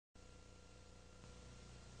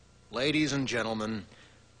Ladies and gentlemen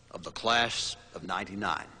of the class of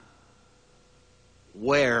 '99,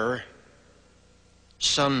 wear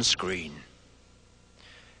sunscreen.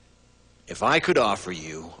 If I could offer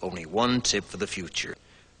you only one tip for the future,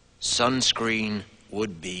 sunscreen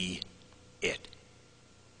would be it.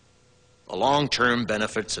 The long-term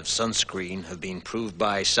benefits of sunscreen have been proved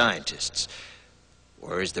by scientists,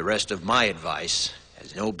 whereas the rest of my advice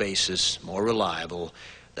has no basis more reliable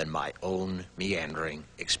than my own meandering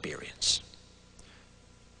experience.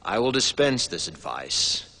 I will dispense this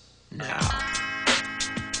advice now.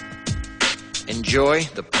 Enjoy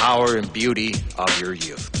the power and beauty of your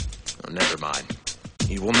youth. Oh, never mind.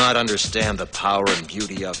 You will not understand the power and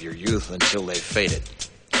beauty of your youth until they've faded.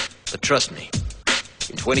 But trust me,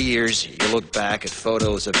 in 20 years, you'll look back at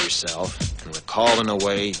photos of yourself and recall in a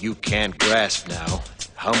way you can't grasp now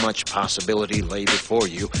how much possibility lay before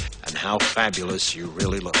you and how fabulous you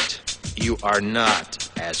really looked. You are not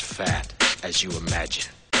as fat as you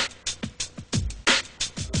imagine.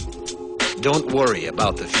 Don't worry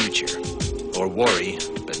about the future, or worry,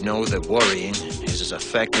 but know that worrying is as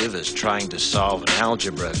effective as trying to solve an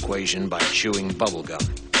algebra equation by chewing bubblegum.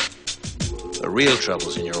 The real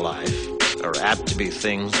troubles in your life are apt to be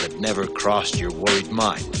things that never crossed your worried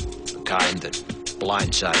mind, the kind that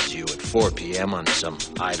blindsides you at 4 p.m. on some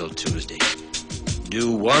idle Tuesday.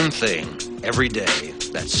 Do one thing every day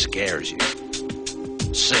that scares you.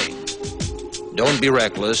 Sing. Don't be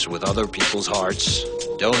reckless with other people's hearts.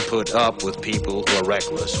 Don't put up with people who are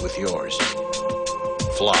reckless with yours.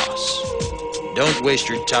 Floss. Don't waste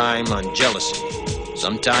your time on jealousy.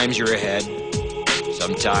 Sometimes you're ahead,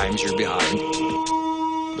 sometimes you're behind.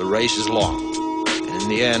 The race is long, and in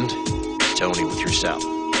the end, it's only with yourself.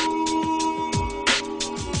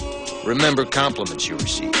 Remember compliments you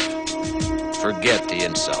receive. Forget the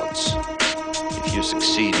insults. If you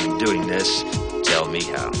succeed in doing this, tell me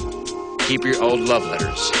how. Keep your old love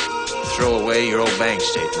letters. Throw away your old bank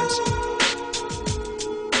statements.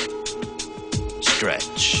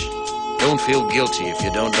 Stretch. Don't feel guilty if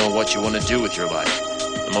you don't know what you want to do with your life.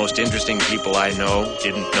 The most interesting people I know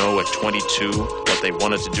didn't know at 22 what they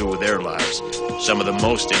wanted to do with their lives. Some of the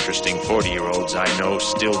most interesting 40-year-olds I know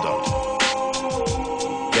still don't.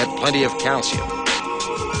 Get plenty of calcium.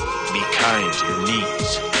 Be kind to your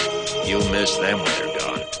knees. You'll miss them when they're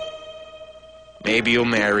gone. Maybe you'll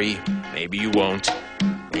marry, maybe you won't.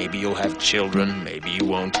 Maybe you'll have children, maybe you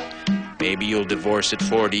won't. Maybe you'll divorce at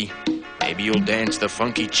 40. Maybe you'll dance the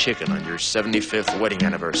funky chicken on your 75th wedding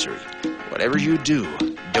anniversary. Whatever you do,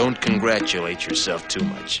 don't congratulate yourself too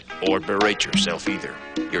much, or berate yourself either.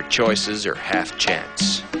 Your choices are half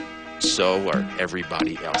chance. So are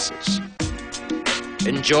everybody else's.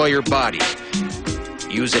 Enjoy your body.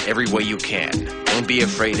 Use it every way you can. Don't be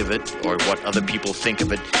afraid of it or what other people think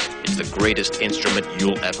of it. It's the greatest instrument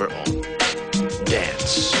you'll ever own.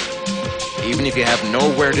 Dance. Even if you have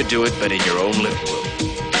nowhere to do it but in your own living room.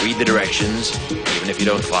 Read the directions, even if you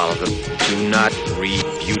don't follow them. Do not read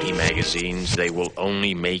beauty magazines. They will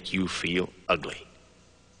only make you feel ugly.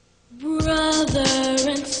 Brother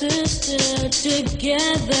and sister,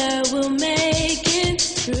 together we'll make it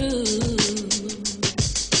through.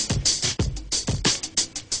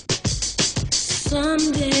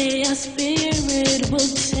 Someday our spirit will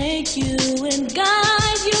take you and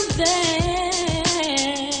guide you there.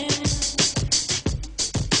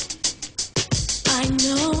 I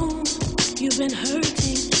know you've been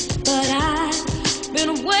hurting, but I've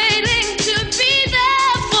been waiting to be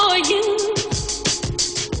there for you.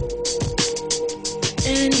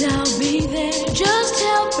 And I'll be there just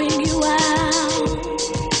helping you out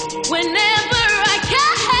whenever I can.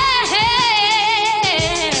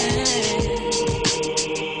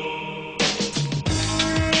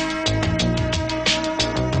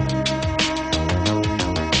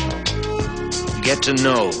 Get to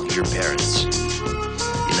know your parents.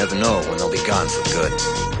 You never know when they'll be gone for good.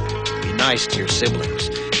 Be nice to your siblings.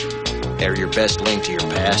 They're your best link to your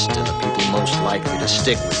past and the people most likely to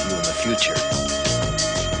stick with you in the future.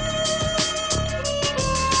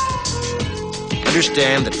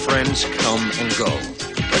 Understand that friends come and go,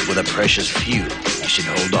 but with a precious few, you should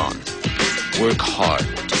hold on. Work hard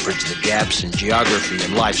to bridge the gaps in geography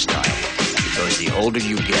and lifestyle, because the older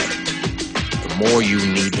you get, the more you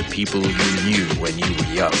need the people you knew when you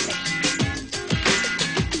were young.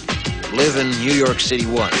 Live in New York City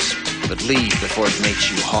once, but leave before it makes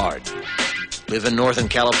you hard. Live in Northern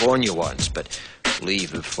California once, but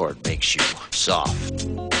leave before it makes you soft.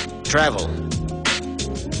 Travel.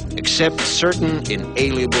 Accept certain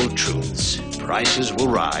inalienable truths. Prices will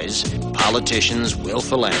rise, politicians will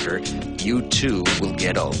philander, you too will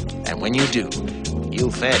get old. And when you do,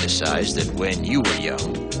 you'll fantasize that when you were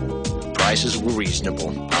young, prices were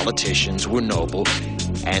reasonable, politicians were noble,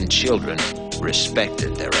 and children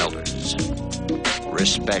respected their elders.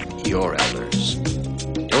 Respect your elders.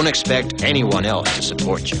 Don't expect anyone else to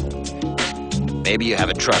support you. Maybe you have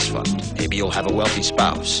a trust fund. Maybe you'll have a wealthy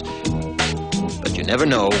spouse. But you never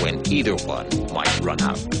know when either one might run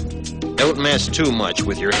out. Don't mess too much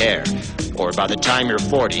with your hair, or by the time you're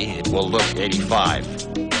 40, it will look 85.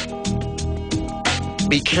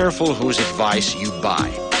 Be careful whose advice you buy,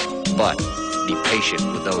 but be patient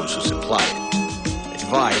with those who supply it.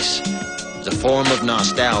 Advice is a form of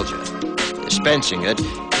nostalgia. Dispensing it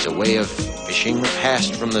is a way of fishing the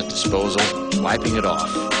past from the disposal, wiping it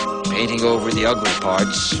off, painting over the ugly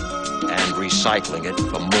parts, and recycling it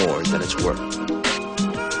for more than it's worth.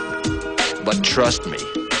 But trust me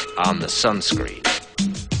on the sunscreen.